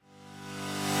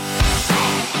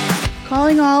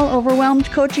calling all overwhelmed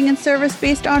coaching and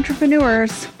service-based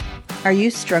entrepreneurs. Are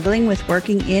you struggling with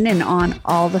working in and on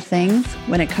all the things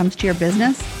when it comes to your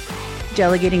business?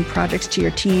 Delegating projects to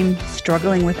your team,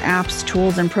 struggling with apps,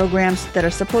 tools, and programs that are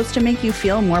supposed to make you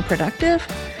feel more productive?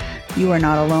 You are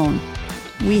not alone.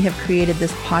 We have created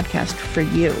this podcast for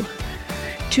you.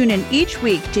 Tune in each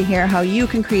week to hear how you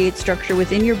can create structure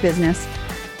within your business,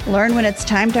 learn when it's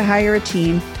time to hire a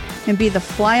team, and be the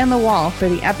fly on the wall for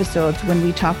the episodes when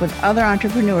we talk with other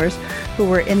entrepreneurs who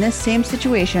were in this same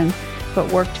situation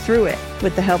but worked through it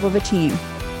with the help of a team.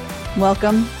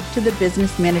 Welcome to the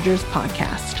Business Managers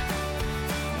Podcast.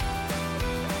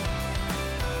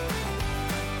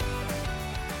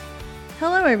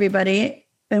 Hello, everybody,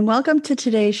 and welcome to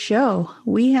today's show.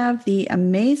 We have the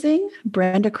amazing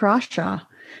Brenda Crawshaw.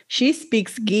 She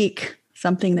speaks geek,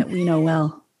 something that we know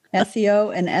well.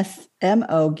 SEO and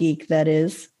SMO geek, that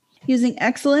is. Using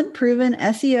excellent, proven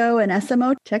SEO and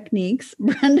SMO techniques,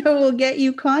 Brenda will get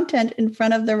you content in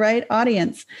front of the right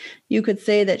audience. You could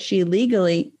say that she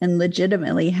legally and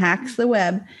legitimately hacks the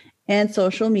web and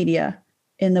social media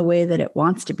in the way that it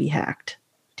wants to be hacked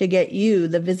to get you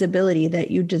the visibility that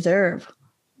you deserve.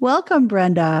 Welcome,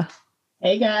 Brenda.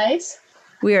 Hey, guys.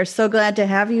 We are so glad to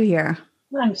have you here.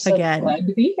 I'm so glad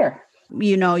to be here.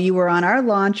 You know, you were on our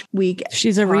launch week.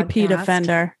 She's a repeat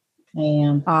offender. I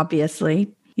am.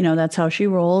 Obviously. You know, that's how she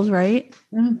rolls, right?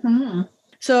 Mm-hmm.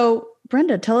 So,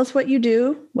 Brenda, tell us what you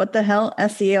do, what the hell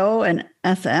SEO and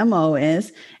SMO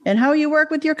is, and how you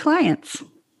work with your clients.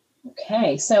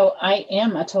 Okay, so I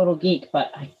am a total geek,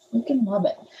 but I freaking love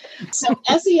it. So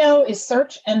SEO is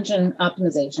search engine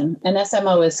optimization, and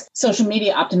SMO is social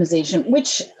media optimization,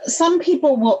 which some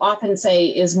people will often say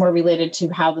is more related to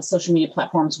how the social media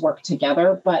platforms work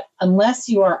together. But unless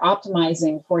you are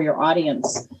optimizing for your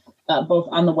audience, both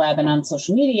on the web and on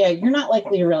social media, you're not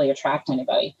likely to really attract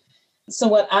anybody. So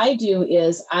what I do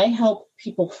is I help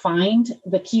people find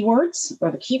the keywords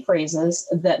or the key phrases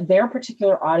that their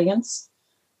particular audience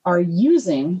are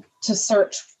using to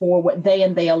search for what they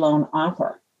and they alone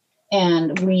offer.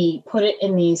 And we put it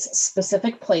in these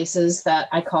specific places that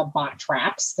I call bot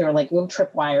traps. They're like little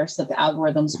tripwires that the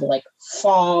algorithms will like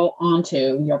fall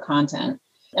onto your content.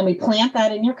 And we plant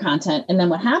that in your content. And then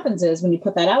what happens is when you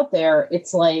put that out there,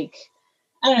 it's like,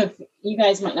 I don't know if you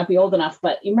guys might not be old enough,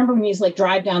 but you remember when you used to like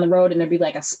drive down the road and there'd be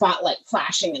like a spotlight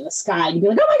flashing in the sky. You'd be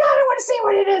like, oh my God, I want to see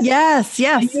what it is. Yes.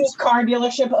 A used car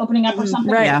dealership opening up or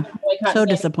something. Right. Yeah. So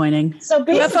disappointing. So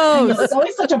basically, it's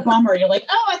always such a bummer. You're like,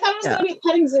 oh, I thought it was going to be a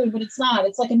petting zoo, but it's not.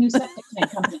 It's like a new septic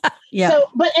tank company. Yeah. So,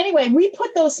 but anyway,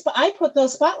 I put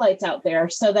those spotlights out there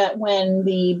so that when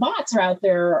the bots are out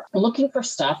there looking for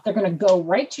stuff, they're going to go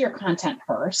right to your content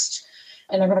first.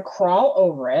 And they're going to crawl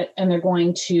over it and they're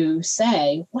going to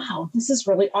say, wow, this is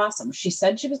really awesome. She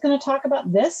said she was going to talk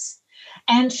about this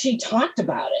and she talked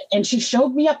about it and she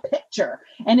showed me a picture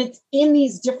and it's in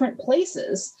these different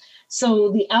places. So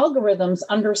the algorithms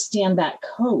understand that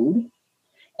code.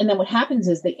 And then what happens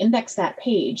is they index that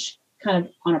page kind of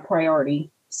on a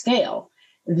priority scale.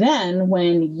 Then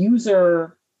when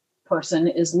user person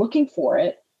is looking for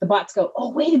it, the bots go, oh,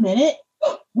 wait a minute.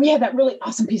 We had that really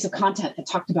awesome piece of content that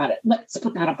talked about it. Let's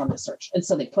put that up on the search. And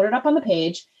so they put it up on the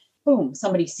page. Boom,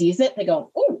 somebody sees it. They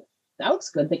go, oh, that looks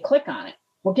good. They click on it.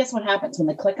 Well, guess what happens? When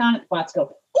they click on it, the bots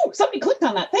go, oh, somebody clicked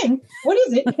on that thing. What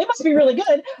is it? It must be really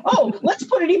good. Oh, let's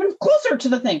put it even closer to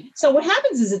the thing. So what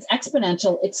happens is it's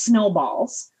exponential. It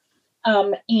snowballs.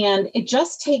 And it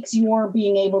just takes your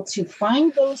being able to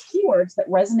find those keywords that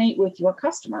resonate with your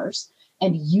customers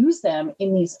and use them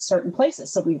in these certain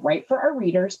places. So we write for our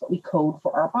readers, but we code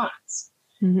for our bots.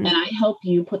 Mm-hmm. And I help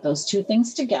you put those two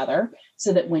things together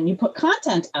so that when you put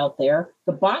content out there,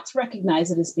 the bots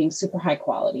recognize it as being super high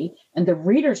quality and the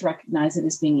readers recognize it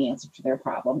as being the answer to their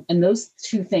problem. And those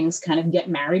two things kind of get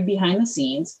married behind the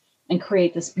scenes and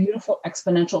create this beautiful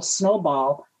exponential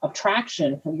snowball of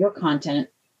traction for your content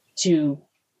to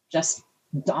just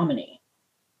dominate.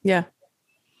 Yeah.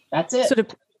 That's it. So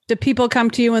do people come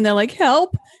to you and they're like,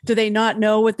 help? Do they not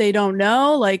know what they don't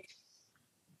know? Like,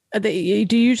 do you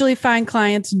usually find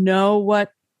clients know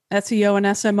what SEO and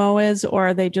SMO is, or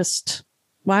are they just,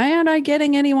 why aren't I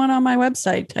getting anyone on my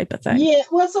website type of thing? Yeah,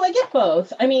 well, so I get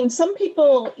both. I mean, some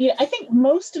people, I think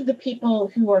most of the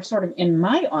people who are sort of in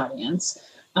my audience,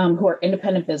 who are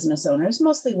independent business owners,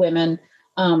 mostly women,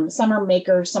 some are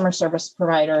makers, some are service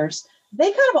providers, they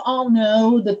kind of all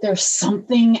know that there's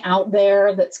something out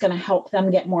there that's going to help them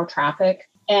get more traffic.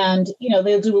 And,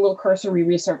 they'll do a little cursory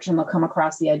research and they'll come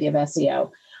across the idea of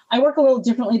SEO. I work a little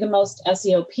differently than most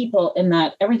SEO people in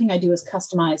that everything I do is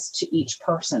customized to each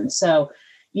person. So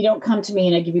you don't come to me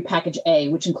and I give you package A,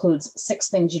 which includes 6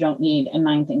 things you don't need and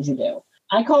 9 things you do.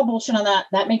 I call bullshit on that.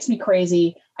 That makes me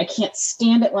crazy. I can't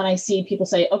stand it when I see people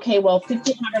say, okay, well,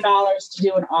 $1,500 to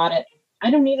do an audit. I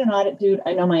don't need an audit, dude.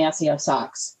 I know my SEO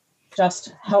sucks.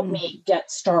 Just help me get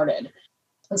started.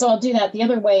 And so I'll do that. The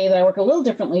other way that I work a little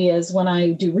differently is when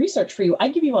I do research for you, I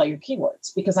give you all your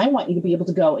keywords because I want you to be able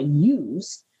to go and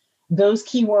use those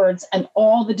keywords and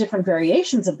all the different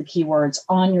variations of the keywords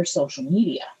on your social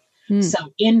media.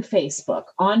 So in Facebook,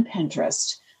 on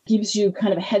Pinterest, gives you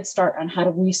kind of a head start on how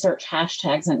to research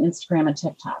hashtags on Instagram and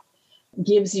TikTok,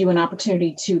 gives you an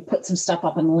opportunity to put some stuff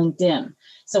up on LinkedIn.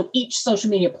 So each social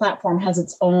media platform has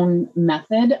its own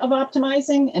method of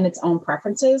optimizing and its own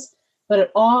preferences, but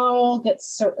it all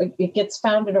gets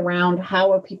founded around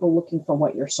how are people looking for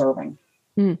what you're serving.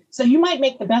 So you might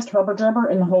make the best herber gerber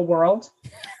in the whole world.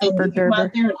 And if you go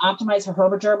out there and optimize for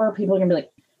herber gerber, people are going to be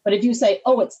like, but if you say,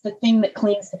 oh, it's the thing that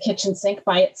cleans the kitchen sink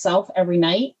by itself every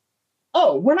night.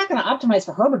 Oh, we're not going to optimize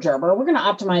for herber gerber. We're going to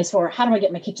optimize for how do I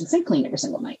get my kitchen sink cleaned every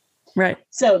single night? Right.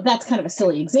 So that's kind of a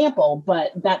silly example,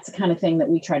 but that's the kind of thing that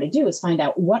we try to do is find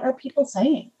out what are people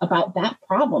saying about that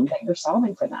problem that you're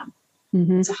solving for them.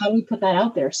 So how do we put that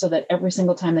out there so that every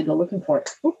single time they go looking for it,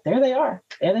 oh, there they are.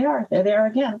 There they are. There they are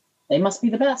again. They must be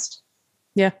the best.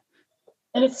 Yeah.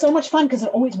 And it's so much fun because it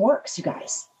always works, you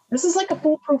guys. This is like a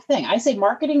foolproof thing. I say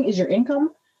marketing is your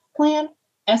income plan.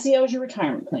 SEO is your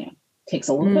retirement plan. Takes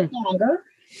a little bit longer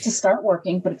to start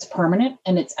working, but it's permanent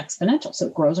and it's exponential. So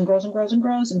it grows and grows and grows and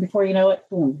grows. And before you know it,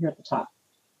 boom, you're at the top.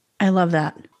 I love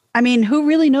that. I mean, who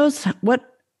really knows what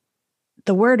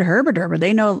the word herber derber?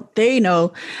 They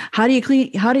know how do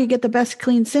you get the best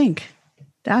clean sink?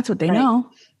 That's what they know.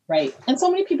 Right. And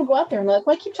so many people go out there and they're like,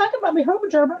 well, I keep talking about my herber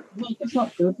derber. Well, it's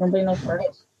not food. Nobody knows where it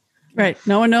is. Right.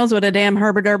 No one knows what a damn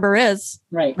herber derber is.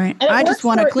 Right. I just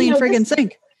want a clean friggin'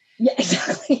 sink. Yeah,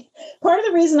 exactly. Part of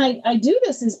the reason I do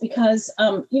this is because,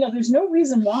 there's no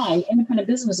reason why independent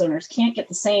business owners can't get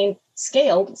the same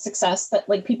scaled success that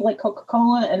like people like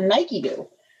Coca-Cola and Nike do.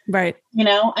 Right.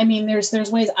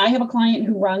 There's ways. I have a client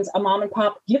who runs a mom and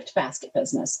pop gift basket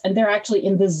business, and they're actually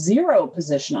in the 0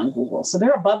 position on Google. So they're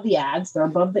above the ads, they're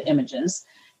above the images,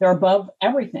 they're above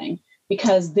everything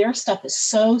because their stuff is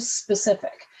so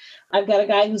specific. I've got a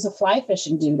guy who's a fly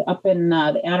fishing dude up in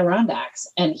the Adirondacks,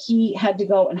 and he had to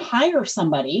go and hire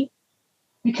somebody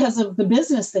because of the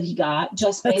business that he got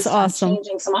just based on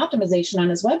changing some optimization on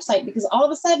his website, because all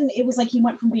of a sudden it was like he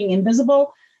went from being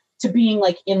invisible to being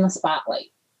like in the spotlight.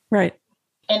 Right.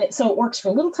 And so it works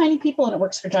for little tiny people and it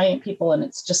works for giant people. And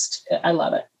it's just, I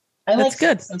love it. I like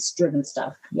success-driven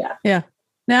stuff. Yeah. Yeah.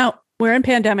 Now we're in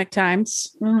pandemic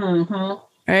times.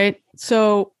 Right.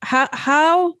 So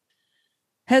how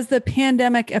has the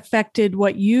pandemic affected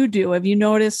what you do? Have you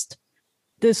noticed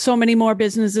there's so many more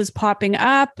businesses popping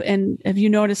up, and have you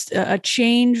noticed a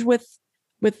change with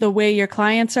the way your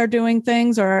clients are doing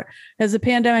things, or has the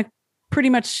pandemic pretty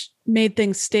much made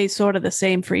things stay sort of the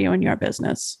same for you and your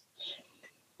business?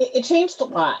 It changed a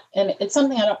lot. And it's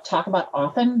something I don't talk about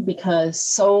often because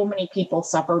so many people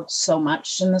suffered so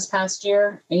much in this past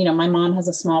year. My mom has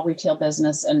a small retail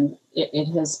business, and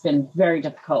it has been very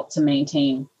difficult to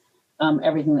maintain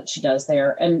everything that she does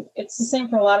there. And it's the same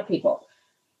for a lot of people.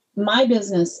 My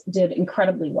business did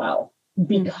incredibly well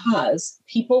because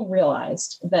people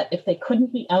realized that if they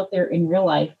couldn't be out there in real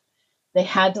life, they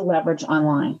had to leverage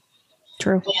online.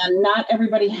 True. And not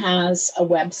everybody has a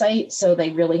website, so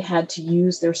they really had to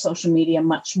use their social media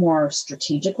much more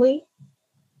strategically,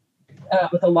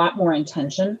 with a lot more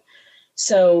intention.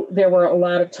 So there were a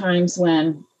lot of times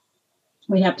when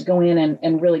we have to go in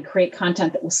and really create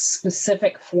content that was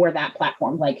specific for that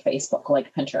platform, like Facebook,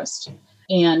 like Pinterest,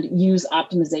 and use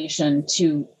optimization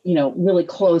to, really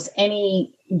close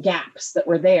any gaps that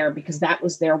were there, because that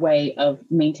was their way of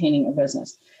maintaining a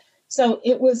business. So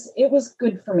it was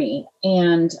good for me.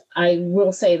 And I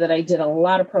will say that I did a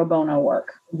lot of pro bono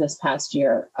work this past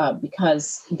year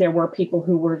because there were people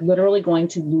who were literally going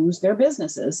to lose their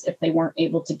businesses if they weren't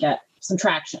able to get some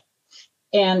traction.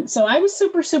 And so I was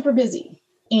super, super busy.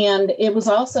 And it was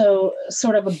also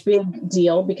sort of a big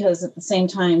deal because at the same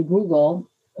time, Google,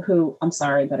 who, I'm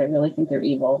sorry, but I really think they're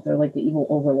evil. They're like the evil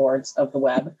overlords of the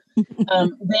web.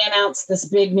 They announced this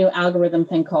big new algorithm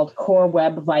thing called Core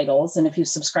Web Vitals. And if you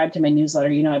subscribe to my newsletter,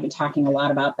 I've been talking a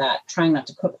lot about that, trying not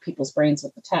to cook people's brains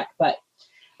with the tech. But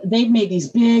they've made these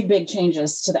big, big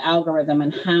changes to the algorithm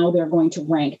and how they're going to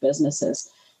rank businesses.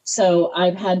 So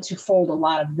I've had to fold a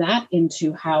lot of that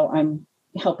into how I'm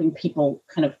helping people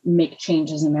kind of make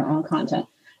changes in their own content.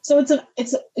 So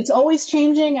it's always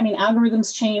changing. I mean,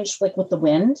 algorithms change like with the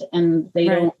wind, and they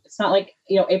don't, it's not like,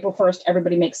 April 1st,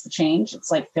 everybody makes the change. It's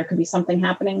like there could be something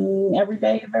happening every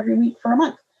day of every week for a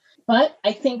month. But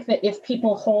I think that if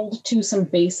people hold to some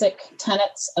basic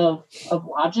tenets of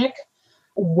logic,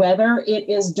 whether it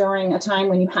is during a time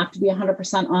when you have to be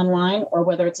 100% online or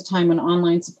whether it's a time when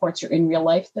online supports your in real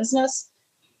life business,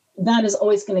 that is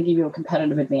always going to give you a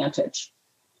competitive advantage.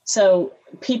 So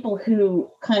people who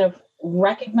kind of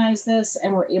recognize this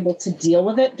and were able to deal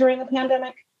with it during the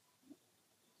pandemic,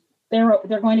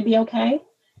 they're going to be okay.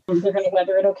 They're going to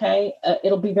weather it okay.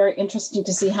 It'll be very interesting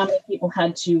to see how many people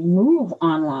had to move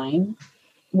online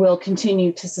will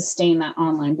continue to sustain that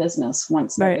online business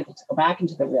once they're able to go back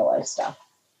into the real life stuff.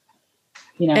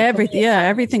 You know,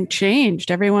 everything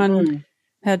changed. Everyone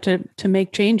had to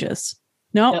make changes.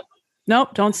 Nope.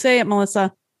 Don't say it,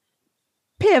 Melissa.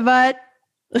 Pivot.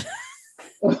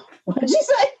 What did you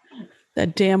say?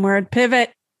 That damn word,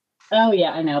 pivot. Oh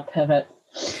yeah, I know, pivot.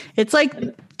 It's like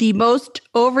the most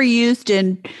overused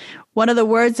and one of the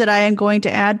words that I am going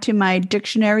to add to my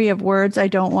dictionary of words I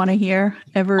don't want to hear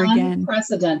ever again.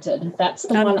 Unprecedented. That's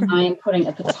the one I am putting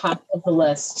at the top of the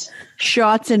list.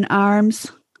 Shots in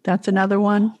arms. That's another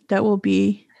one that will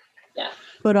be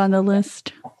put on the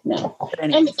list. No.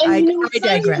 Anyways, and I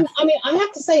digress. I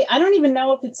have to say, I don't even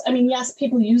know if it's, yes,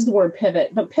 people use the word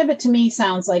pivot, but pivot to me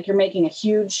sounds like you're making a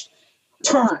huge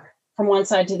turn from one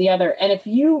side to the other. And if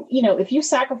you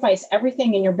sacrifice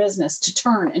everything in your business to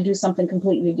turn and do something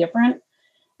completely different,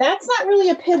 that's not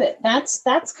really a pivot.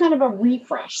 That's kind of a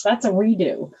refresh. That's a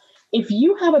redo. If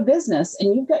you have a business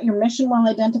and you've got your mission well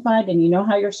identified and you know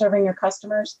how you're serving your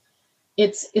customers,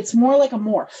 it's more like a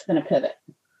morph than a pivot.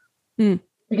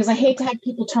 Because I hate to have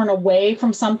people turn away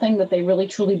from something that they really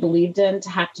truly believed in to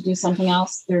have to do something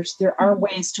else. There are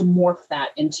ways to morph that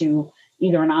into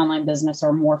either an online business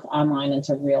or morph online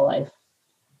into real life.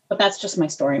 But that's just my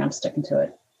story and I'm sticking to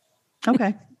it.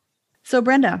 Okay. So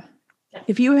Brenda,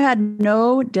 if you had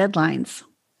no deadlines,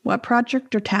 what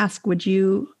project or task would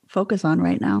you focus on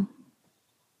right now?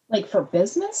 Like for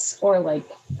business or like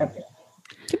everything?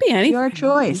 Could be anything. Your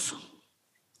choice.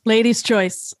 Ladies'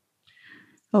 choice.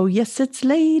 Oh, yes, it's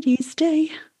Ladies' Day.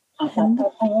 I think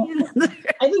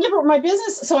for my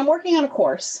business, so I'm working on a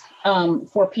course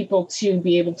for people to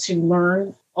be able to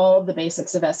learn all of the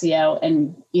basics of SEO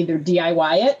and either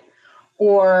DIY it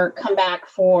or come back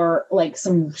for like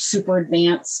some super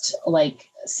advanced, like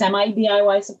semi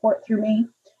DIY support through me.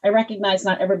 I recognize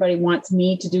not everybody wants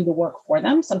me to do the work for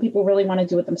them. Some people really want to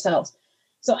do it themselves.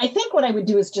 So I think what I would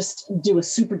do is just do a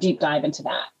super deep dive into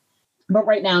that. But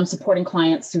right now I'm supporting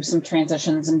clients through some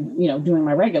transitions and, doing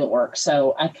my regular work.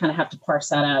 So I kind of have to parse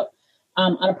that out.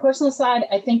 On a personal side,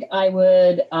 I think I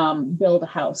would build a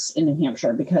house in New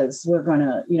Hampshire because we're going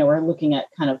to, we're looking at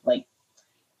kind of like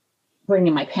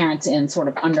bringing my parents in sort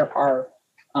of under our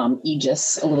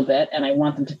aegis a little bit. And I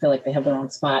want them to feel like they have their own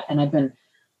spot. And I've been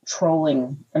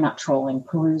perusing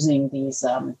these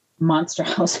monster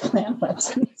house plan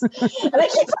websites. And I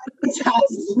keep finding these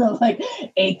houses that like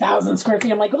 8,000 square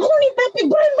feet. I'm like, oh, I don't need that big,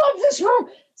 but I love this room.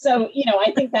 So,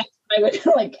 I think that I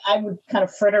would kind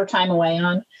of fritter time away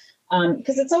on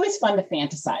because it's always fun to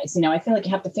fantasize. I feel like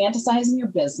you have to fantasize in your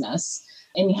business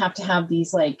and you have to have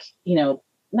these like, not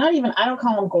even, I don't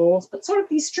call them goals, but sort of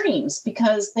these dreams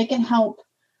because they can help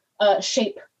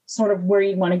shape sort of where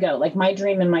you want to go. Like my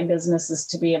dream in my business is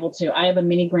to be able to, I have a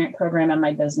mini grant program in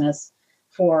my business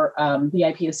for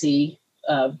BIPOC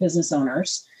business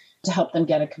owners to help them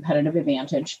get a competitive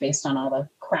advantage based on all the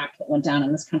crap that went down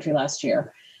in this country last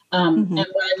year. And what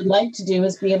I would like to do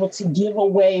is be able to give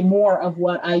away more of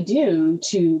what I do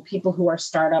to people who are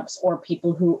startups or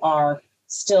people who are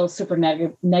still super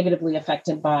negatively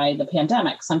affected by the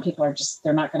pandemic. Some people are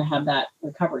they're not going to have that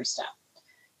recovery step.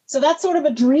 So that's sort of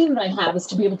a dream that I have is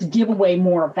to be able to give away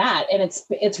more of that. And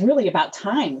it's really about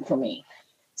time for me.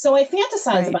 So I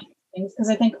fantasize about things because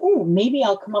I think, oh, maybe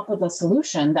I'll come up with a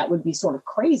solution that would be sort of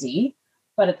crazy,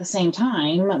 but at the same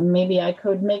time, maybe I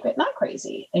could make it not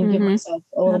crazy and give myself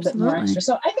a little bit more extra.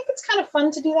 So I think it's kind of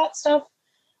fun to do that stuff.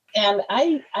 And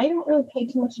I don't really pay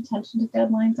too much attention to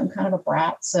deadlines. I'm kind of a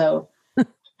brat. So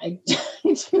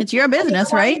it's your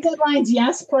business, right? Deadlines,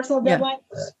 yes. Personal deadlines.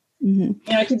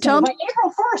 I can tell by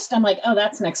April 1st, I'm like, oh,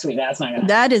 that's next week. That's not going to happen.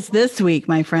 That is this week,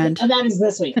 my friend. That is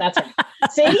this week. That's right.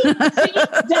 See,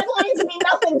 deadlines mean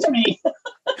nothing to me.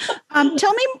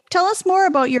 Tell us more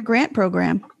about your grant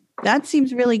program. That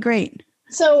seems really great.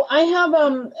 So I have,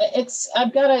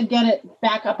 I've got to get it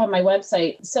back up on my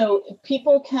website. So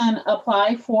people can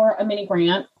apply for a mini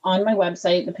grant on my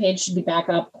website. The page should be back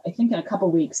up, I think in a couple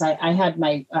of weeks. I had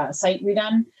my site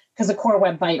redone because of Core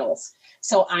Web Vitals.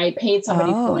 So I paid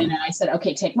somebody to go in and I said,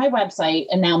 okay, take my website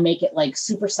and now make it like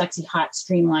super sexy, hot,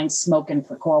 streamlined, smoking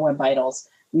for Core Web Vitals.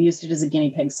 We used it as a guinea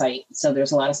pig site. So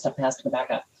there's a lot of stuff that has to go back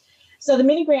up. So the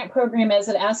mini grant program is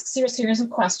it asks you a series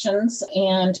of questions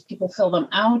and people fill them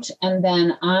out. And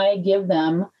then I give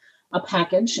them a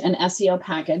package, an SEO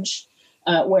package,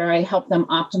 where I help them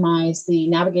optimize the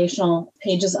navigational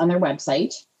pages on their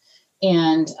website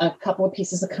and a couple of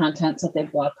pieces of content, so if they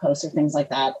have blog posts or things like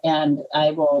that. And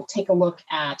I will take a look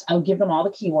I'll give them all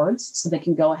the keywords so they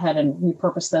can go ahead and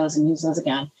repurpose those and use those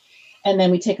again. And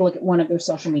then we take a look at one of their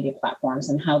social media platforms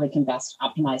and how they can best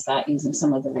optimize that using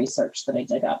some of the research that I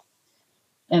did up.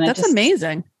 And that's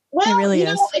amazing. Well, it really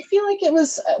is. I feel like it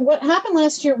was what happened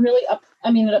last year really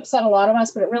it upset a lot of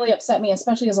us, but it really upset me,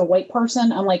 especially as a white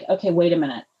person. I'm like, okay, wait a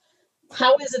minute.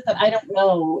 How is it that I don't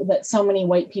know that so many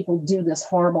white people do this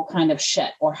horrible kind of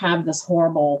shit or have this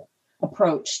horrible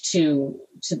approach to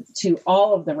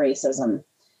all of the racism,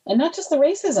 and not just the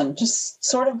racism, just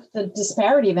sort of the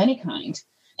disparity of any kind.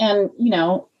 And,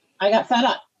 I got fed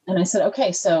up and I said,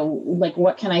 okay, so like,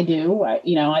 what can I do?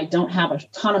 I don't have a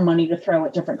ton of money to throw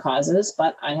at different causes,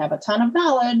 but I have a ton of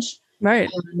knowledge. Right.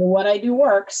 And what I do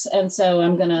works. And so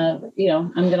I'm going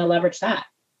to leverage that.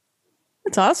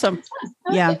 That's awesome.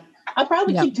 Yeah. I'll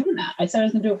probably keep doing that. I said I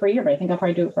was going to do it for a year, but I think I'll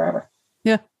probably do it forever.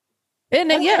 Yeah.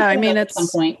 And at some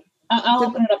point I'll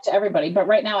open it up to everybody. But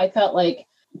right now I felt like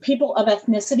people of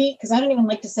ethnicity, because I don't even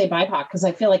like to say BIPOC because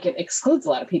I feel like it excludes a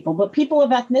lot of people, but people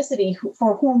of ethnicity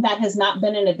for whom that has not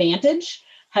been an advantage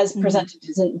has presented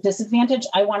as a disadvantage.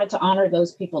 I wanted to honor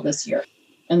those people this year.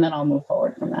 And then I'll move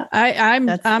forward from that. I'm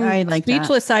like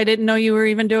speechless. That. I didn't know you were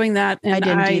even doing that. And I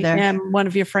didn't either. I am one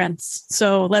of your friends.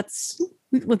 So let's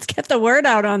get the word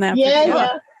out on that.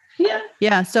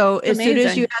 Yeah. So It's as soon as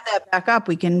amazing. you add that back up,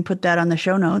 we can put that on the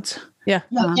show notes. Yeah.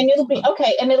 And it'll be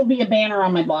okay. And it'll be a banner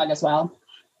on my blog as well.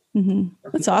 Mm-hmm.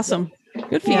 That's awesome.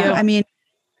 Good for you. I mean,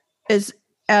 as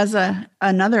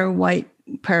another white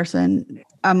person,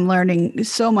 I'm learning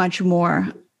so much more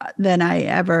than I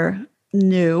ever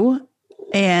knew.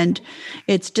 And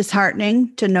it's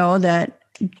disheartening to know that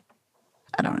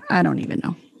I don't even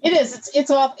know. It is.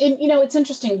 It's off. And, it's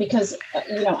interesting because,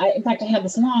 in fact, I had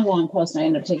this long post and I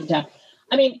ended up taking it down.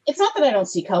 I mean, it's not that I don't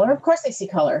see color. Of course I see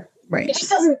color. Right.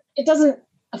 It doesn't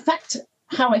affect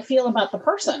how I feel about the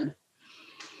person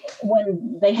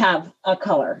when they have a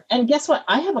color. And guess what?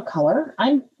 I have a color.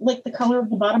 I'm like the color of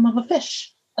the bottom of a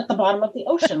fish at the bottom of the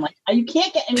ocean. Like you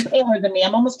can't get any paler than me.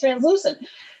 I'm almost translucent.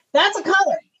 That's a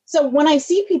color. So when I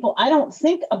see people, I don't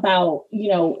think about,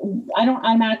 I don't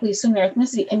automatically assume their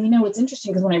ethnicity. And, it's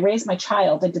interesting because when I raised my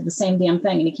child, I did the same damn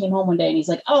thing. And he came home one day and he's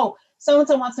like, oh,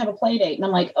 so-and-so wants to have a play date. And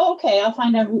I'm like, oh, okay, I'll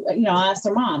find out who, I'll ask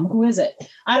their mom, who is it?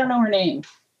 I don't know her name.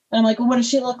 And I'm like, well, what does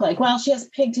she look like? Well, she has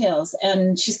pigtails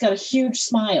and she's got a huge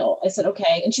smile. I said,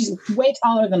 okay. And she's way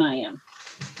taller than I am.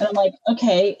 And I'm like,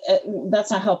 okay,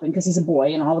 that's not helping because he's a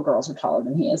boy and all the girls are taller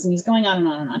than he is. And he's going on and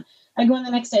on and on. I go in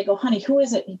the next day, I go, honey, who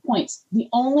is it? He points. The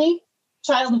only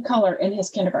child of color in his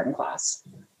kindergarten class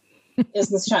is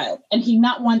this child. And he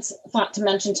not once thought to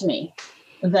mention to me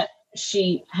that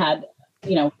she had,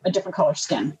 a different color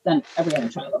skin than every other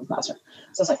child in the classroom.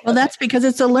 So I was like, well, that's because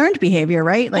it's a learned behavior,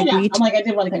 right? Like I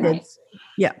did one thing right.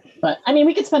 Yeah. But I mean,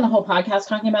 we could spend the whole podcast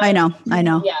talking about I know.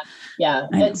 Yeah.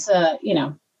 It's,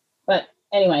 but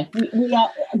anyway, we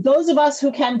those of us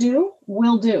who can do,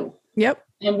 will do. Yep.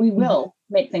 And we will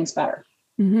make things better.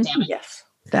 Mm-hmm. Damn it. Yes.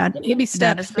 Baby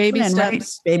steps. Right?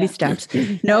 Baby steps.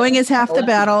 Knowing is half the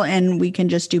battle, and we can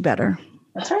just do better.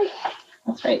 That's right.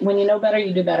 When you know better,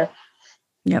 you do better.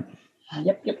 Yep.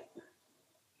 Yep.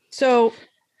 So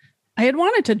I had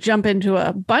wanted to jump into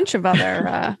a bunch of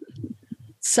other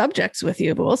subjects with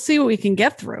you, but we'll see what we can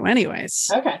get through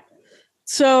anyways. Okay.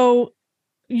 So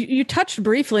you touched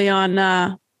briefly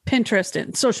on Pinterest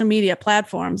and social media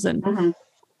platforms. And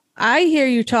I hear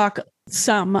you talk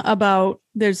some about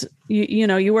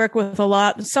you work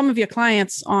with some of your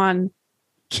clients on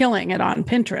killing it on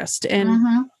Pinterest.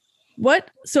 And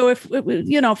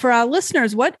for our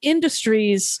listeners, what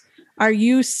industries are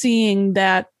you seeing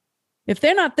that if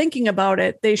they're not thinking about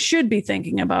it, they should be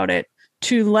thinking about it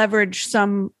to leverage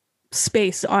some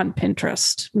space on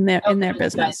Pinterest in their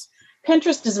business?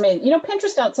 Pinterest is amazing.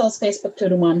 Pinterest outsells Facebook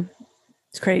 2-to-1.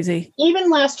 It's crazy.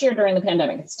 Even last year during the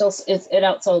pandemic, it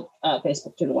outsold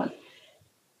Facebook 2-to-1.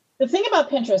 The thing about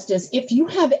Pinterest is if you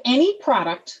have any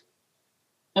product,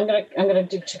 I'm gonna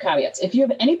do two caveats. If you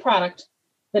have any product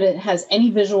that it has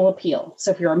any visual appeal, so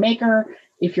if you're a maker,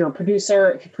 if you're a producer,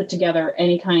 if you put together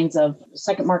any kinds of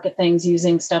second market things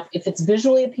using stuff, if it's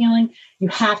visually appealing, you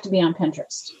have to be on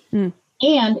Pinterest.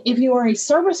 And if you are a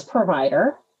service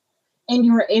provider and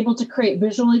you are able to create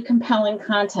visually compelling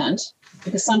content,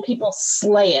 because some people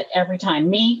slay it every time.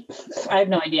 Me, I have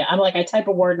no idea. I'm like, I type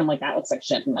a word and I'm like, that looks like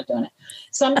shit. I'm not doing it.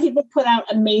 Some people put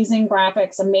out amazing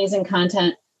graphics, amazing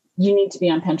content. you need to be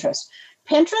on Pinterest.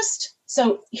 Pinterest.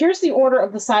 So here's the order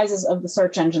of the sizes of the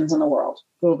search engines in the world: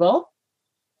 Google,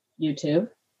 YouTube,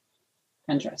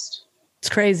 Pinterest. It's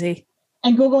crazy.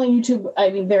 And Google and YouTube,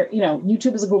 I mean,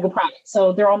 YouTube is a Google product.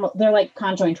 So they're like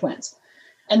conjoined twins.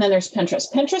 And then there's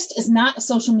Pinterest. Pinterest is not a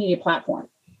social media platform.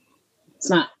 It's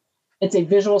not. It's a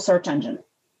visual search engine.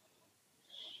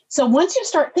 So once you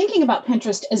start thinking about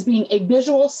Pinterest as being a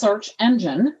visual search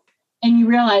engine, and you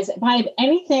realize that by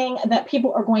anything that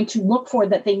people are going to look for,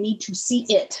 that they need to see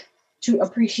it to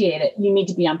appreciate it, you need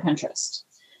to be on Pinterest.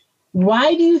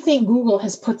 Why do you think Google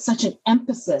has put such an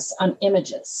emphasis on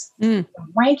images?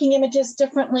 Ranking images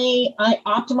differently. I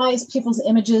optimize people's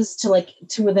images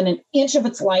to within an inch of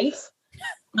its life.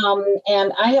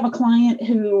 And I have a client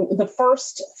who the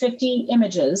first 50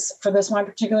 images for this one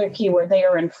particular keyword, they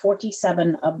are in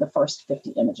 47 of the first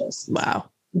 50 images. Wow.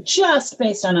 Just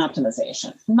based on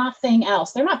optimization, nothing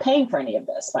else. They're not paying for any of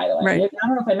this, by the way. Right. I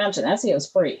don't know if I mentioned SEO is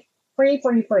free.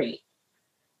 Free.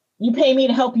 You pay me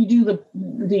to help you do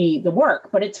the work,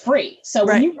 but it's free. So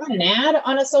when you run an ad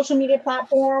on a social media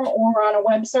platform or on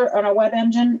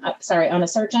a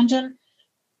search engine,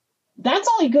 that's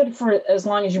only good for as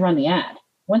long as you run the ad.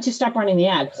 Once you stop running the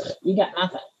ad, you got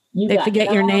nothing. They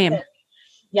forget your name.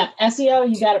 Yeah, SEO,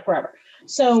 you got it forever.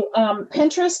 So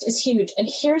Pinterest is huge. And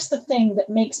here's the thing that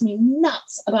makes me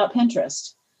nuts about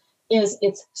Pinterest is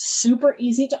it's super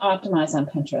easy to optimize on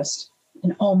Pinterest,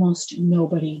 and almost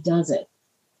nobody does it.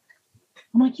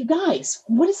 I'm like, you guys,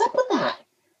 what is up with that?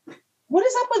 What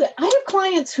is up with it? I have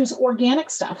clients whose organic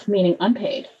stuff, meaning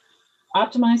unpaid,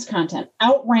 optimized content,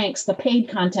 outranks the paid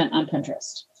content on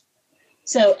Pinterest.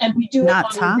 So, and we do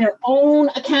it on their own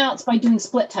accounts by doing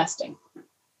split testing.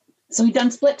 So we've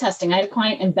done split testing. I had a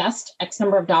client invest X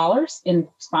number of dollars in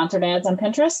sponsored ads on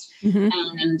Pinterest,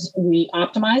 and we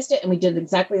optimized it, and we did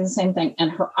exactly the same thing.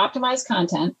 And her optimized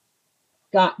content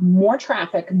got more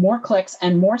traffic, more clicks,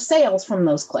 and more sales from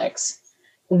those clicks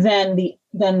than the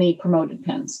promoted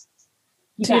pins.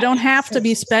 So you don't have to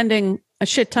be spending a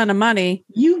shit ton of money.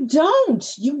 You don't.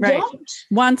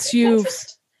 Once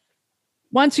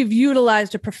you've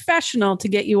utilized a professional to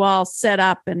get you all set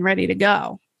up and ready to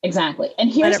go. Exactly.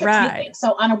 And here's the thing.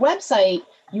 So on a website,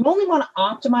 you only want to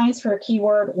optimize for a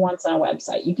keyword once on a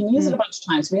website. You can use it a bunch of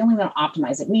times. We only want to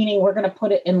optimize it, meaning we're going to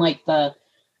put it in like the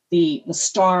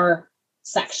star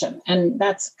section. And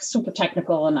that's super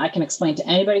technical, and I can explain to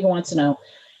anybody who wants to know.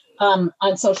 On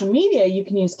social media, you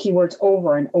can use keywords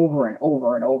over and over and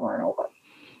over and over and over,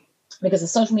 because the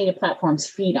social media platforms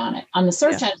feed on it. On the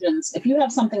search engines, if you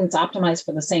have something that's optimized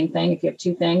for the same thing, if you have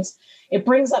two things, it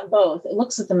brings up both. It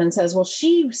looks at them and says, well,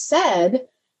 she said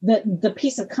that the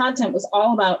piece of content was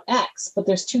all about X, but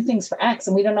there's two things for X,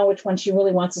 and we don't know which one she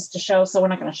really wants us to show, so we're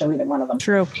not going to show either one of them.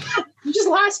 True. You just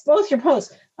lost both your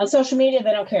posts. On social media,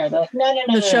 they don't care. They're like,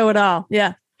 no. Show it all.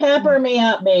 Yeah. Pepper me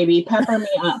up, baby. Pepper me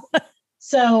up.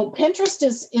 So Pinterest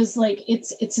is like,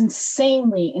 it's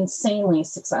insanely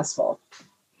successful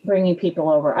bringing people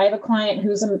over. I have a client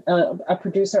who's a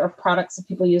producer of products that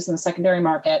people use in the secondary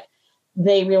market.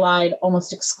 They relied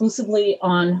almost exclusively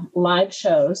on live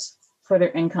shows for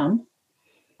their income.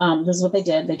 This is what they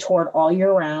did. They toured all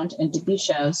year round and did these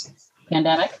shows.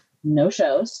 Pandemic, no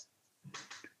shows.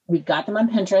 We got them on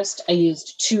Pinterest. I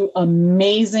used two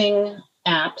amazing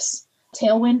apps,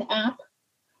 Tailwind app,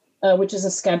 which is a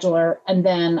scheduler. And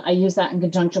then I use that in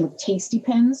conjunction with Tasty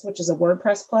Pins, which is a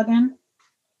WordPress plugin.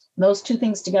 Those two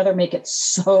things together make it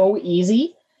so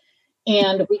easy.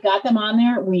 And we got them on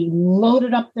there. We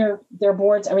loaded up their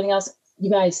boards, everything else.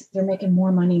 You guys, they're making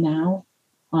more money now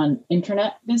on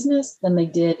internet business than they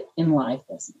did in live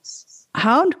business.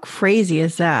 How crazy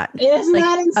is that? Isn't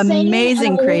that insane?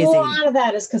 Amazing, crazy. A lot of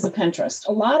that is because of Pinterest.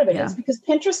 A lot of it is because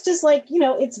Pinterest is like,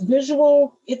 it's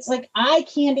visual. It's like eye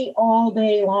candy all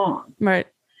day long. Right.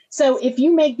 So if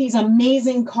you make these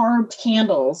amazing carved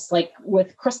candles, like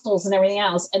with crystals and everything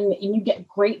else, and you get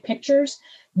great pictures,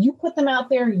 you put them out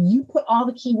there, you put all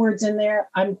the keywords in there.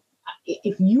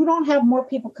 If you don't have more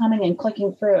people coming and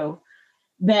clicking through,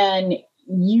 then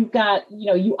you've got,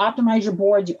 you optimize your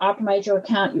boards, you optimize your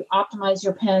account, you optimize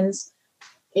your pins.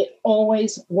 It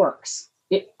always works.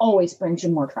 It always brings you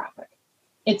more traffic.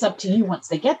 It's up to you once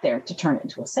they get there to turn it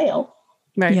into a sale.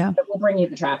 Right. Yeah. That will bring you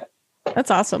the traffic.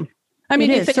 That's awesome. I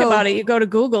mean, you think about it, you go to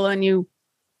Google and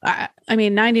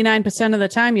 99% of the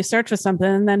time you search for something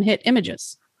and then hit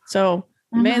images. So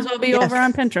you may as well be over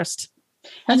on Pinterest.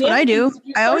 That's what I do.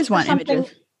 I always want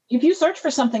images. If you search for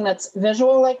something that's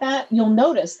visual like that, you'll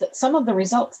notice that some of the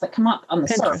results that come up on the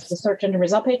search engine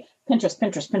result page,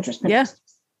 Pinterest. Yeah.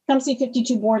 Come see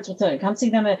 52 boards with it. Come see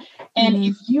them. And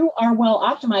if you are well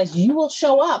optimized, you will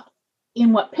show up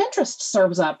in what Pinterest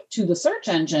serves up to the search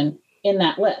engine in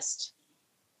that list.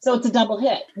 So it's a double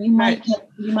hit. You might get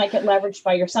leveraged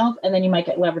by yourself, and then you might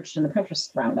get leveraged in the Pinterest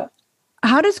roundup.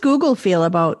 How does Google feel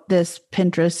about this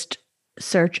Pinterest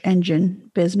search engine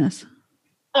business?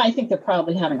 I think they're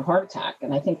probably having a heart attack,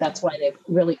 and I think that's why they've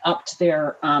really upped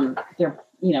their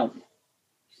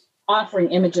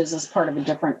offering images as part of a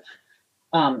different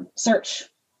search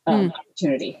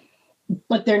opportunity.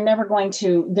 But they're never going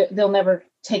to. They'll never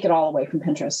take it all away from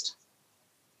Pinterest.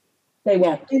 They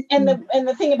won't. And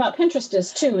the thing about Pinterest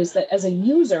is that as a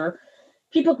user,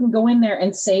 people can go in there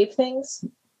and save things.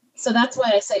 So that's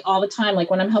why I say all the time,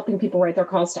 like when I'm helping people write their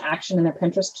calls to action in their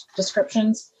Pinterest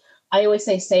descriptions, I always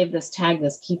say, save this, tag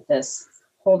this, keep this,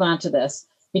 hold on to this,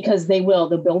 because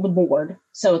they'll build a board.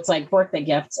 So it's like birthday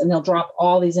gifts, and they'll drop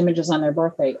all these images on their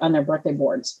birthday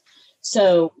boards.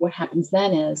 So what happens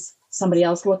then is somebody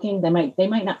else looking, they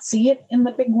might not see it in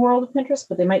the big world of Pinterest,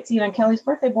 but they might see it on Kelly's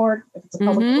birthday board. If it's a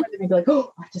public board, they may be like,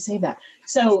 oh, I have to save that.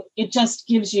 So it just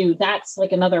gives you, that's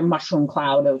like another mushroom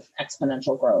cloud of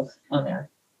exponential growth on there.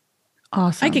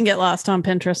 Awesome. I can get lost on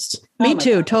Pinterest. Me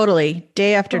too. God. Totally.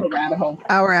 Day after rabbit hole.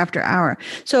 Hour after hour.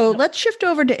 So let's shift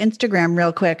over to Instagram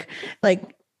real quick.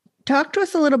 Like, talk to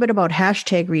us a little bit about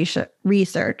hashtag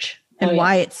research and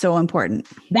why it's so important.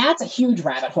 That's a huge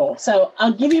rabbit hole. So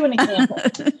I'll give you an example.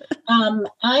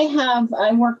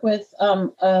 I work with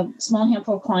a small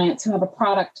handful of clients who have a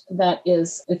product that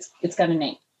is, it's got a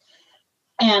name.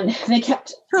 And they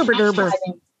kept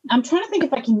I'm trying to think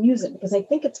if I can use it because I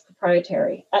think it's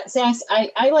proprietary.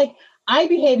 I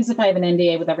behave as if I have an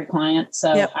NDA with every client,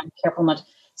 so I'm careful not to.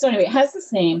 So anyway, it has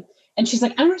this name, and she's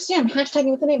like, I don't understand. I'm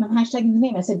hashtagging with the name.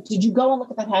 I said, did you go and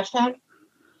look at that hashtag?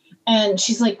 And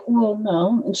she's like, well,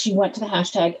 no. And she went to the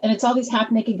hashtag, and it's all these half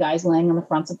naked guys laying on the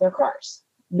fronts of their cars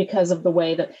because of the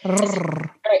way that. All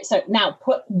right, so now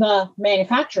put the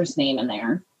manufacturer's name in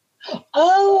there.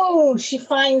 Oh, she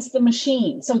finds the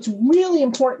machine. So it's really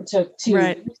important to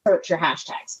research your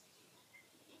hashtags.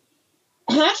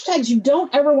 Hashtags, you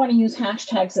don't ever want to use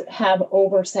hashtags that have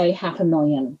over, say,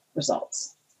 500,000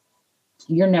 results.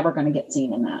 You're never going to get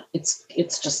seen in that.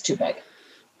 It's just too big.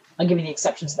 I'll give you the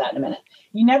exceptions to that in a minute.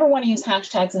 You never want to use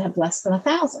hashtags that have less than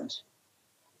 1,000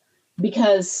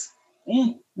 because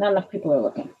not enough people are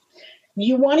looking.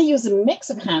 You want to use a mix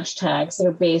of hashtags that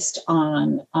are based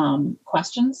on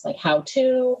questions like how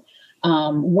to,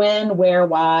 when, where,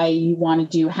 why. You want to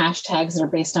do hashtags that are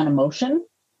based on emotion.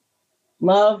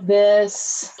 Love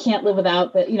this, can't live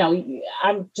without that.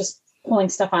 I'm just pulling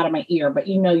stuff out of my ear, but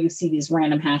you see these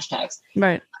random hashtags.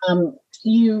 Right.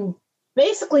 You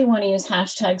basically want to use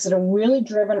hashtags that are really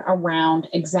driven around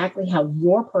exactly how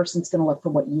your person's going to look for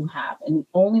what you have. And the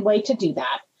only way to do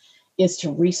that is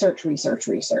to research.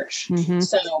 Mm-hmm.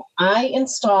 So I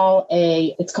install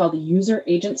it's called a user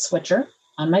agent switcher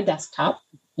on my desktop,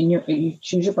 and you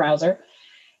choose your browser.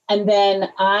 And then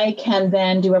I can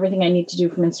then do everything I need to do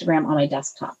from Instagram on my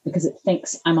desktop because it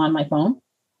thinks I'm on my phone.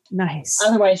 Nice.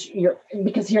 Otherwise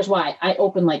because here's why I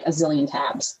open like a zillion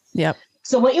tabs. Yep.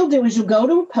 So what you'll do is you'll go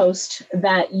to a post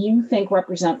that you think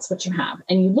represents what you have,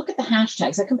 and you look at the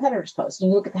hashtags, a competitor's post,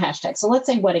 and you look at the hashtags. So let's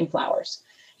say wedding flowers.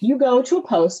 You go to a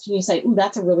post and you say, ooh,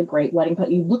 that's a really great wedding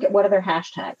post. You look at what are their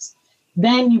hashtags.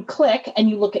 Then you click and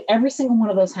you look at every single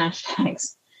one of those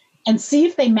hashtags and see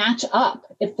if they match up.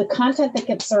 If the content that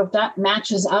gets served up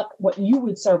matches up what you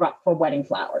would serve up for wedding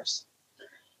flowers.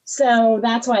 So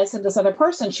that's why I said this other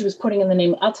person, she was putting in the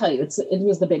name, I'll tell you, it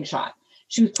was the Big Shot.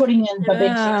 She was putting in the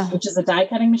Big Shot, which is a die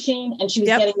cutting machine. And she was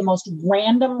getting the most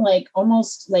random, like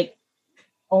almost like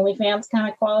OnlyFans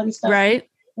kind of quality stuff. Right.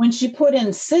 When she put in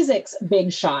Sizik's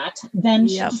Big Shot, then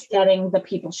she's getting the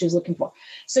people she was looking for.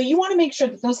 So you want to make sure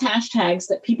that those hashtags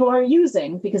that people are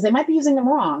using, because they might be using them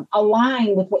wrong,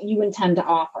 align with what you intend to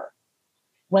offer.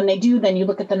 When they do, then you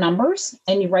look at the numbers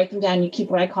and you write them down. You keep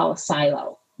what I call a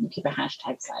silo. You keep a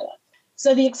hashtag silo.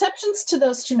 So the exceptions to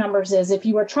those two numbers is if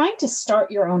you are trying to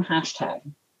start your own hashtag.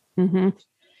 Mm-hmm.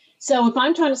 So if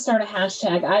I'm trying to start a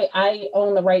hashtag, I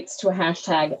own the rights to a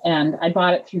hashtag, and I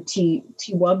bought it through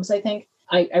T-Wubs, I think.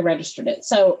 I registered it.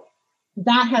 So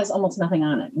that has almost nothing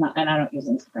on it. And I don't use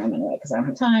Instagram anyway, because I don't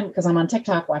have time, because I'm on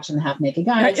TikTok watching the half naked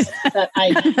guys that I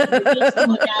need to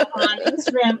look at on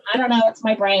Instagram. I don't know. It's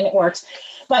my brain. It works.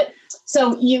 But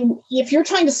so if you're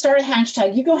trying to start a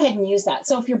hashtag, you go ahead and use that.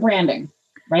 So if you're branding,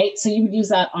 right? So you would use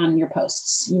that on your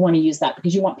posts. You want to use that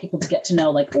because you want people to get to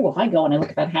know, like, oh, if I go and I look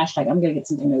at that hashtag, I'm going to get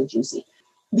something really juicy.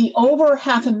 The over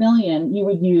 500,000 you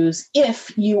would use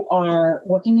if you are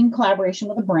working in collaboration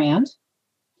with a brand,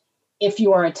 if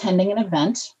you are attending an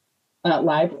event,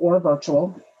 live or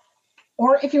virtual,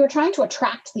 or if you are trying to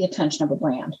attract the attention of a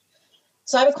brand.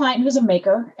 So I have a client who's a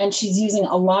maker, and she's using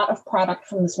a lot of product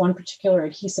from this one particular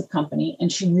adhesive company. And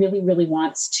she really, really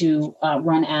wants to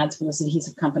run ads for this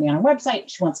adhesive company on her website.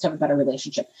 She wants to have a better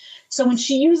relationship. So when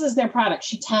she uses their product,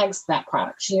 she tags that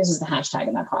product. She uses the hashtag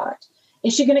in that product.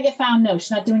 Is she going to get found? No,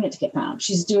 she's not doing it to get found.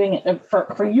 She's doing it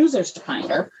for users to find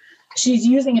her. She's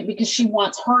using it because she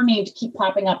wants her name to keep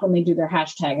popping up when they do their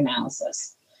hashtag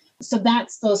analysis. So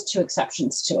that's those two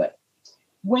exceptions to it.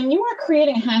 When you are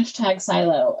creating a hashtag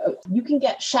silo, you can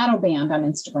get shadow banned on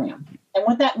Instagram. And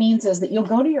what that means is that you'll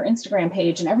go to your Instagram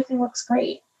page and everything looks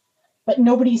great, but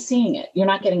nobody's seeing it. You're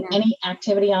not getting any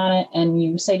activity on it. And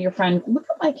you say to your friend, look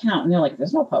at my account. And they're like,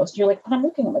 there's no post. You're like, but I'm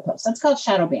looking at my post. That's called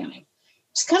shadow banning.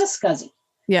 It's kind of scuzzy.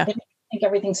 Yeah. They think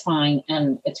everything's fine,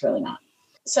 and it's really not.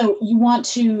 So you want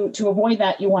to avoid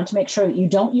that. You want to make sure that you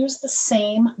don't use the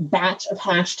same batch of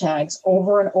hashtags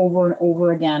over and over and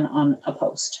over again on a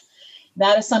post.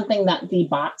 That is something that the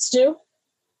bots do.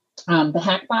 The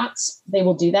hack bots, they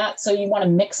will do that. So you want to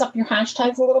mix up your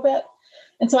hashtags a little bit.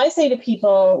 And so I say to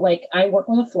people, like, I work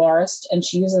with a florist, and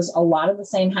she uses a lot of the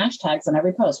same hashtags on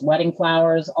every post: wedding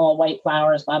flowers, all white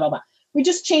flowers, blah, blah, blah. We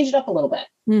just change it up a little bit.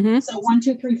 Mm-hmm. So 1,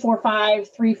 2, 3, 4,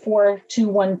 5, 3, 4, 2,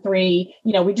 1, 3.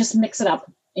 We just mix it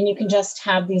up, and you can just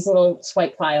have these little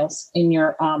swipe files in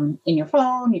your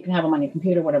phone. You can have them on your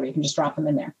computer, whatever. You can just drop them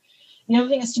in there. The other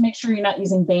thing is to make sure you're not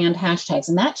using banned hashtags,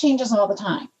 and that changes all the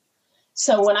time.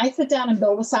 So when I sit down and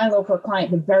build a silo for a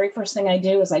client, the very first thing I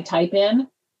do is I type in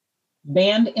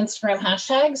banned Instagram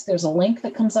hashtags. There's a link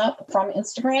that comes up from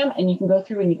Instagram, and you can go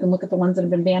through and you can look at the ones that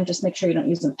have been banned. Just make sure you don't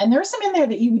use them. And there's some in there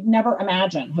that you would never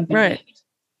imagine have been banned.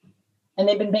 And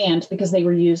they've been banned because they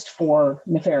were used for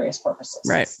nefarious purposes.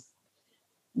 Right.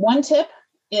 One tip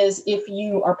is, if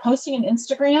you are posting on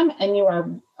Instagram and you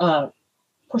are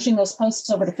pushing those posts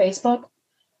over to Facebook,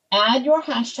 add your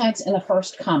hashtags in the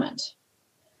first comment,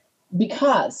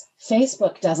 because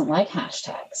Facebook doesn't like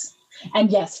hashtags.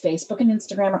 And yes, Facebook and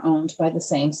Instagram are owned by the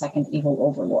same second evil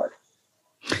overlord.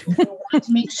 You want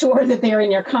to make sure that they're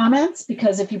in your comments,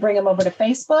 because if you bring them over to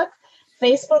Facebook,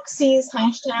 Facebook sees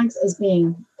hashtags as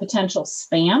being potential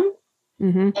spam.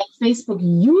 Mm-hmm. And Facebook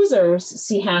users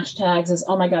see hashtags as,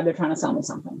 oh my God, they're trying to sell me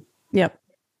something. Yep.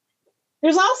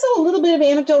 There's also a little bit of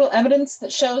anecdotal evidence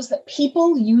that shows that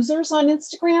users on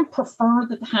Instagram, prefer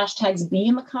that the hashtags be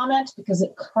in the comment, because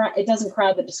it doesn't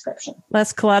crowd the description.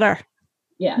 Less clutter.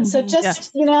 Yeah. Mm-hmm. So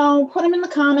just, put them in the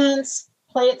comments,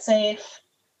 play it safe.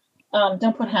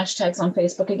 Don't put hashtags on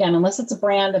Facebook again, unless it's a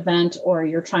brand event or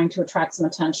you're trying to attract some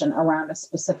attention around a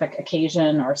specific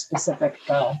occasion or a specific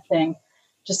thing.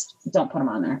 Just don't put them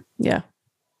on there. Yeah.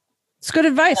 It's good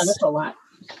advice. Yeah, that's a lot.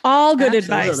 All good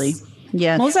Absolutely. advice.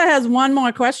 Yes. Melissa has one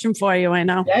more question for you. I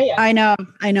know. Yeah. I know.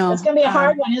 It's going to be a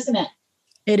hard one, isn't it?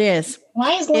 It is.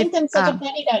 Why is LinkedIn such a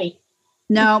fuddy-duddy?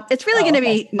 No, it's really going to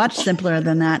be much simpler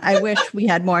than that. I wish we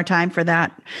had more time for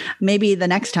that. Maybe the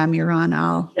next time you're on,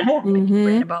 I'll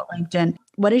read about LinkedIn.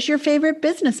 What is your favorite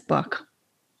business book?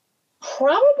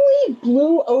 Probably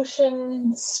Blue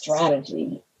Ocean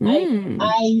Strategy.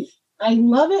 I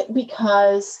love it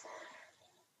because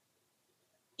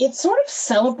it sort of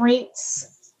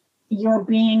celebrates your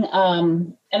being,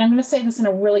 and I'm going to say this in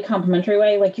a really complimentary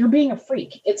way, like you're being a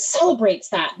freak. It celebrates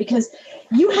that, because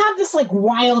you have this like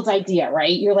wild idea,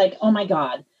 right? You're like, oh my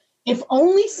God, if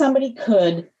only somebody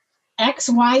could X,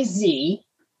 Y, Z,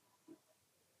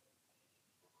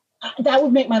 that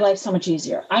would make my life so much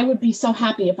easier. I would be so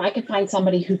happy if I could find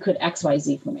somebody who could X, Y,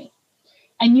 Z for me.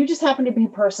 And you just happen to be a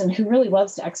person who really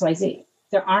loves to X, Y, Z.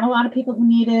 There aren't a lot of people who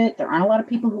need it. There aren't a lot of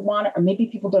people who want it, or maybe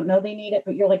people don't know they need it,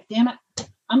 but you're like, damn it,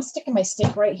 I'm sticking my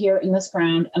stake right here in this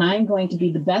ground, and I'm going to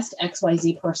be the best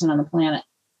XYZ person on the planet.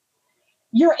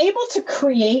 You're able to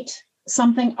create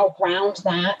something around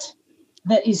that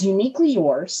is uniquely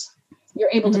yours.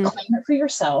 You're able to claim it for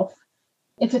yourself.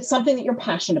 If it's something that you're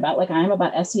passionate about, like I am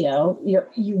about SEO,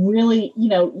 you really,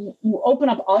 you open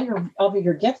up all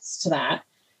your gifts to that.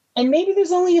 And maybe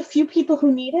there's only a few people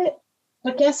who need it,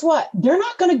 but guess what? They're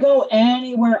not going to go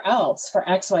anywhere else for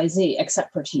XYZ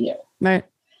except for to you. Right.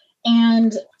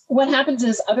 And what happens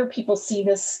is other people see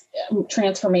this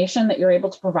transformation that you're able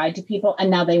to provide to people,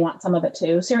 and now they want some of it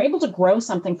too. So you're able to grow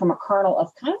something from a kernel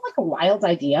of kind of like a wild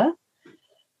idea.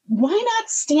 Why not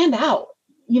stand out?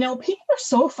 People are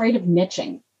so afraid of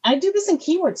niching. I do this in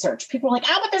keyword search. People are like,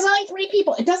 but there's only 3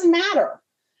 people. It doesn't matter,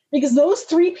 because those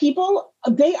 3 people,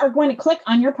 they are going to click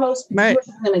on your post because you're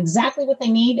giving them exactly what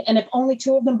they need. And if only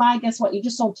 2 of them buy, guess what? You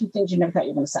just sold 2 things you never thought you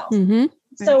were going to sell. Mm-hmm.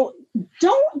 So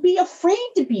don't be afraid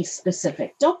to be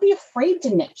specific. Don't be afraid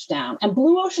to niche down. And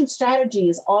Blue Ocean Strategy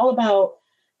is all about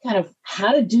kind of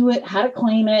how to do it, how to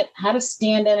claim it, how to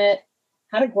stand in it,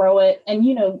 how to grow it. And,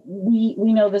 we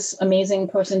know this amazing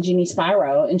person, Jeannie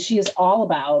Spiro, and she is all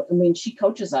about, she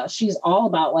coaches us. She's all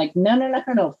about like,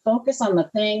 no. Focus on the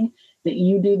thing that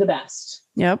you do the best.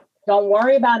 Yep. Don't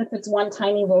worry about if it's one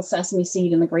tiny little sesame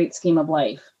seed in the great scheme of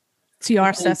life. It's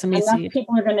your sesame seed.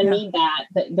 People are going to need that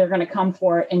they're going to come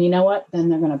for it. And you know what? Then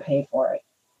they're going to pay for it.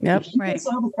 Yep. If you can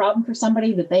solve a problem for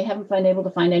somebody that they haven't been able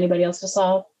to find anybody else to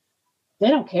solve, they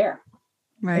don't care.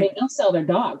 Right. They'll sell their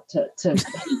dog to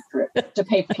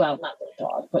pay for, well, not their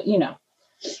dog, but I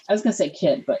was going to say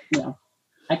kid, but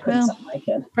I couldn't sell my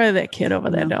kid. Probably that kid over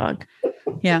their dog.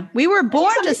 Yeah. We were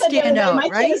born to stand out, my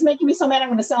right? kid is making me so mad I'm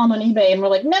going to sell him on eBay. And we're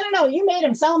like, no, you made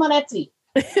him, sell him on Etsy.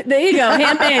 There you go.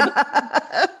 Handmade.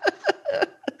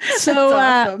 So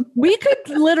awesome. We could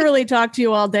literally talk to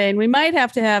you all day, and we might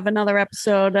have to have another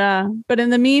episode. But in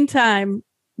the meantime,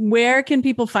 where can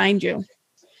people find you?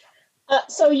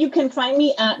 So you can find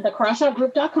me at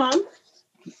thecrawshawgroup.com.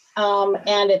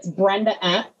 And it's Brenda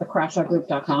at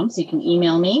thecrawshawgroup.com. So you can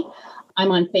email me. I'm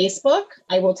on Facebook.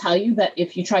 I will tell you that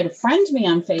if you try to friend me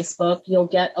on Facebook, you'll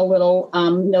get a little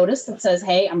notice that says,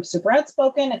 hey, I'm super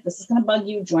outspoken. If this is going to bug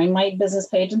you, join my business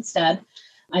page instead.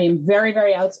 I am very,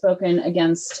 very outspoken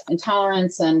against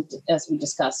intolerance and, as we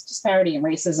discussed, disparity and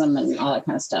racism and all that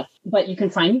kind of stuff. But you can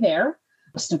find me there.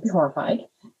 Just don't be horrified.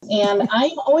 And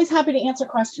I'm always happy to answer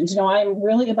questions. I'm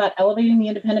really about elevating the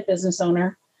independent business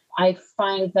owner. I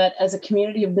find that as a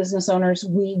community of business owners,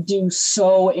 we do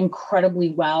so incredibly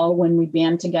well when we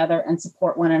band together and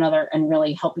support one another and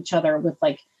really help each other with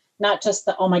not just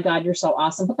the, oh my God, you're so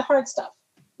awesome, but the hard stuff.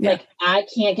 Yeah. I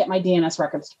can't get my DNS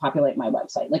records to populate my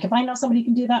website. If I know somebody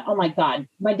can do that, oh my God,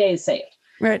 my day is saved.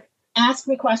 Right. Ask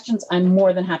me questions. I'm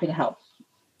more than happy to help.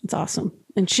 It's awesome.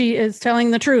 And she is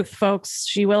telling the truth, folks.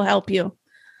 She will help you.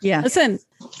 Yeah. Listen,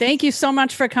 thank you so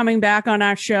much for coming back on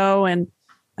our show. And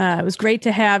it was great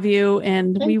to have you.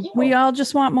 And we all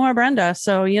just want more Brenda.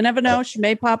 So you never know. She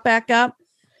may pop back up.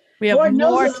 We have Lord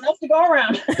knows more there's enough to go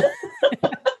around.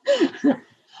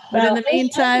 But in the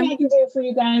meantime, anything I can do for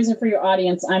you guys and for your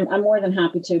audience, I'm more than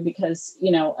happy to, because,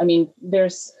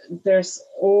 there's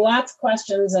lots of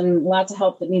questions and lots of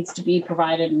help that needs to be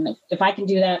provided. And if I can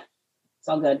do that, it's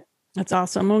all good. That's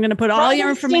awesome. We're going to put all your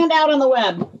information. Stand out on the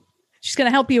web. She's going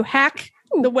to help you hack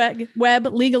the web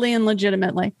legally and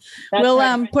legitimately.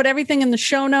 We'll put everything in the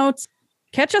show notes.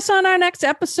 Catch us on our next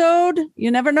episode.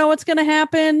 You never know what's going to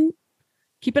happen.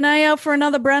 Keep an eye out for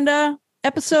another Brenda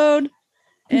episode.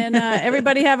 And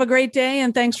everybody have a great day.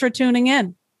 And thanks for tuning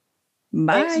in.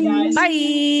 Bye. Thanks, guys.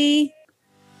 Bye.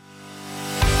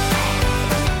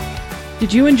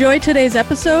 Did you enjoy today's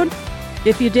episode?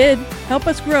 If you did, help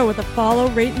us grow with a follow,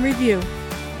 rate, and review.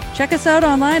 Check us out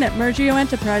online at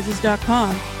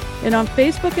mergioenterprises.com and on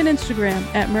Facebook and Instagram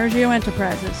at Mergio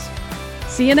Enterprises.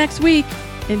 See you next week,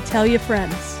 and tell your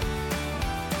friends.